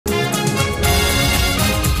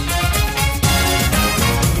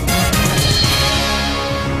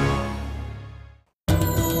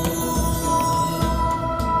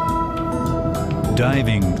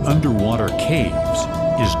Diving underwater caves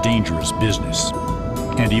is dangerous business,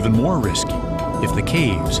 and even more risky if the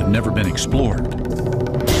caves have never been explored.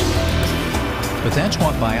 But that's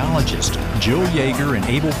what biologists Jill Yeager and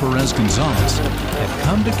Abel Perez Gonzalez have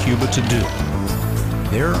come to Cuba to do.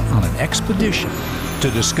 They're on an expedition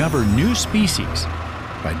to discover new species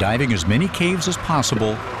by diving as many caves as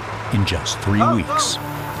possible in just 3 weeks.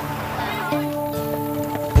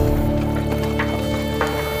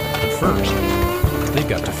 But first, they've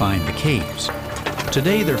got to find the caves.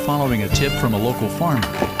 Today, they're following a tip from a local farmer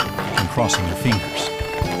and crossing their fingers.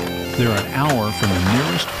 They're an hour from the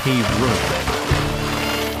nearest paved road.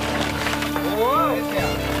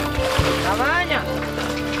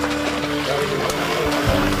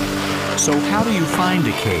 So how do you find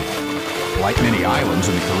a cave? Like many islands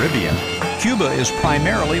in the Caribbean, Cuba is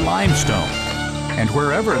primarily limestone. And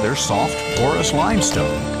wherever there's soft, porous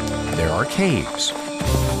limestone, there are caves.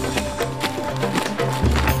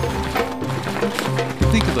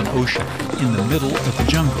 Think of an ocean in the middle of the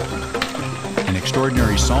jungle. An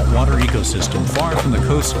extraordinary saltwater ecosystem far from the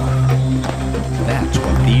coastline. That's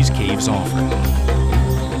what these caves offer.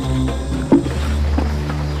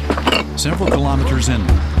 Several kilometers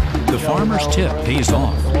inland, the farmer's tip pays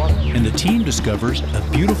off, and the team discovers a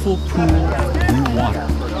beautiful pool of blue water.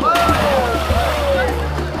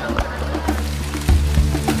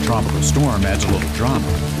 A tropical storm adds a little drama,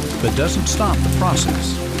 but doesn't stop the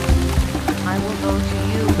process. I will go to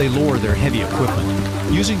you. They lower their heavy equipment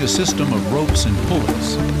using a system of ropes and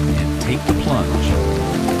pulleys and take the plunge.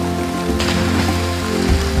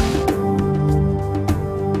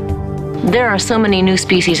 There are so many new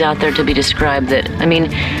species out there to be described that, I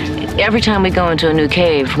mean, every time we go into a new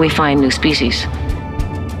cave, we find new species.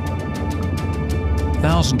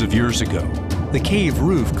 Thousands of years ago, the cave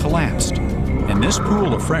roof collapsed, and this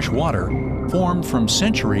pool of fresh water formed from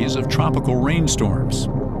centuries of tropical rainstorms.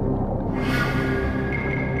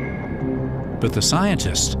 But the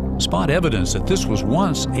scientists spot evidence that this was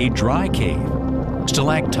once a dry cave,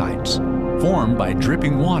 stalactites formed by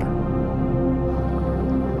dripping water.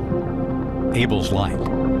 Abel's light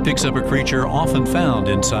picks up a creature often found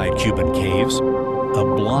inside Cuban caves, a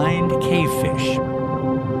blind cavefish.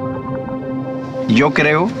 Yo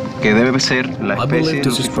creo que debe ser la I believe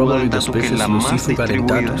this is probably the Lucifugadatus que species es la más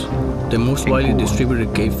Lucifugadatus, distribuida the most en widely Cuba.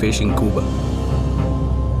 distributed cave fish in Cuba.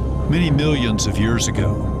 Many millions of years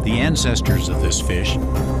ago, the ancestors of this fish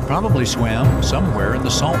probably swam somewhere in the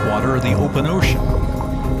salt water of the open ocean.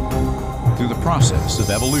 Through the process of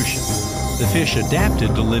evolution, the fish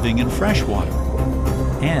adapted to living in fresh water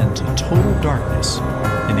and to total darkness.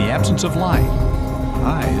 In the absence of light,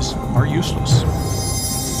 eyes are useless.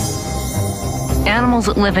 Animals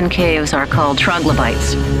that live in caves are called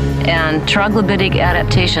troglobites, and troglobitic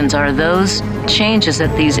adaptations are those changes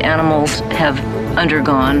that these animals have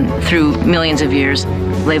undergone through millions of years.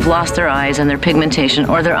 They've lost their eyes and their pigmentation,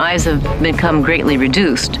 or their eyes have become greatly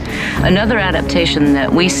reduced. Another adaptation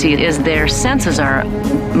that we see is their senses are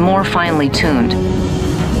more finely tuned.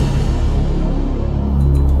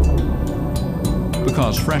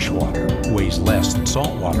 Because fresh water weighs less than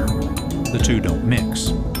salt water, the two don't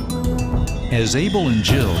mix. As Abel and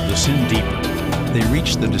Jill descend deeper, they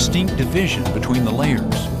reach the distinct division between the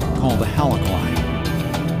layers, called the halocline.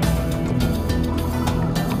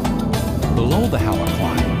 Below the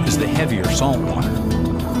halocline is the heavier salt water.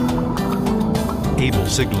 Abel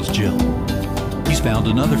signals Jill. He's found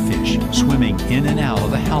another fish swimming in and out of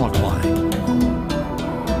the halocline.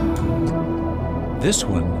 This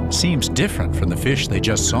one seems different from the fish they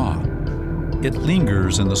just saw. It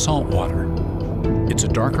lingers in the salt water. It's a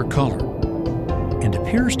darker color and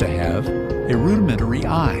appears to have a rudimentary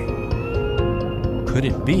eye. Could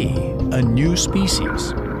it be a new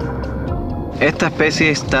species? Esta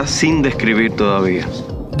especie está sin describir todavía.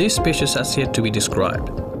 This species has yet to be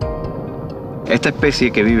described. Esta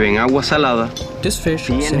especie que vive en agua salada This fish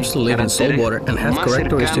seems to live in salt water and have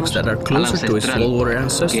characteristics that are closer to its saltwater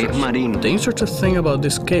ancestors. The interesting thing about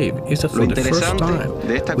this cave is that for the first time,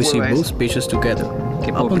 we see both species together.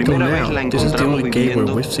 Up until now, this is the only cave where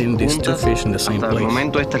we've seen these two fish in the same Hasta el place.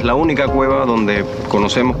 momento esta es la única cueva donde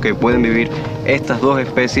conocemos que pueden vivir estas dos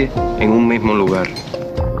especies en un mismo lugar.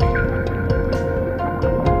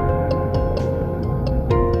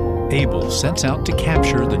 Abel sets out to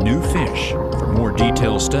capture the new fish for more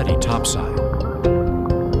detailed study topside.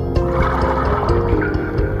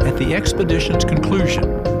 At the expedition's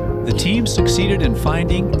conclusion, the team succeeded in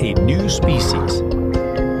finding a new species.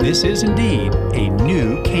 This is indeed a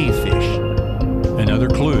new cavefish. Another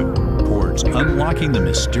clue towards unlocking the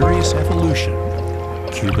mysterious evolution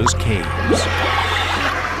of Cuba's caves.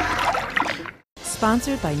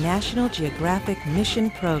 Sponsored by National Geographic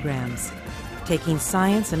Mission Programs, taking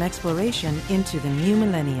science and exploration into the new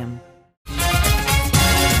millennium.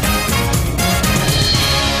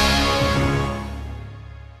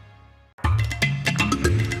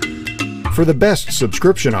 For the best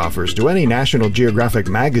subscription offers to any National Geographic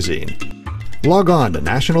magazine, log on to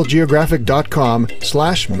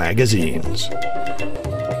nationalgeographic.com/magazines.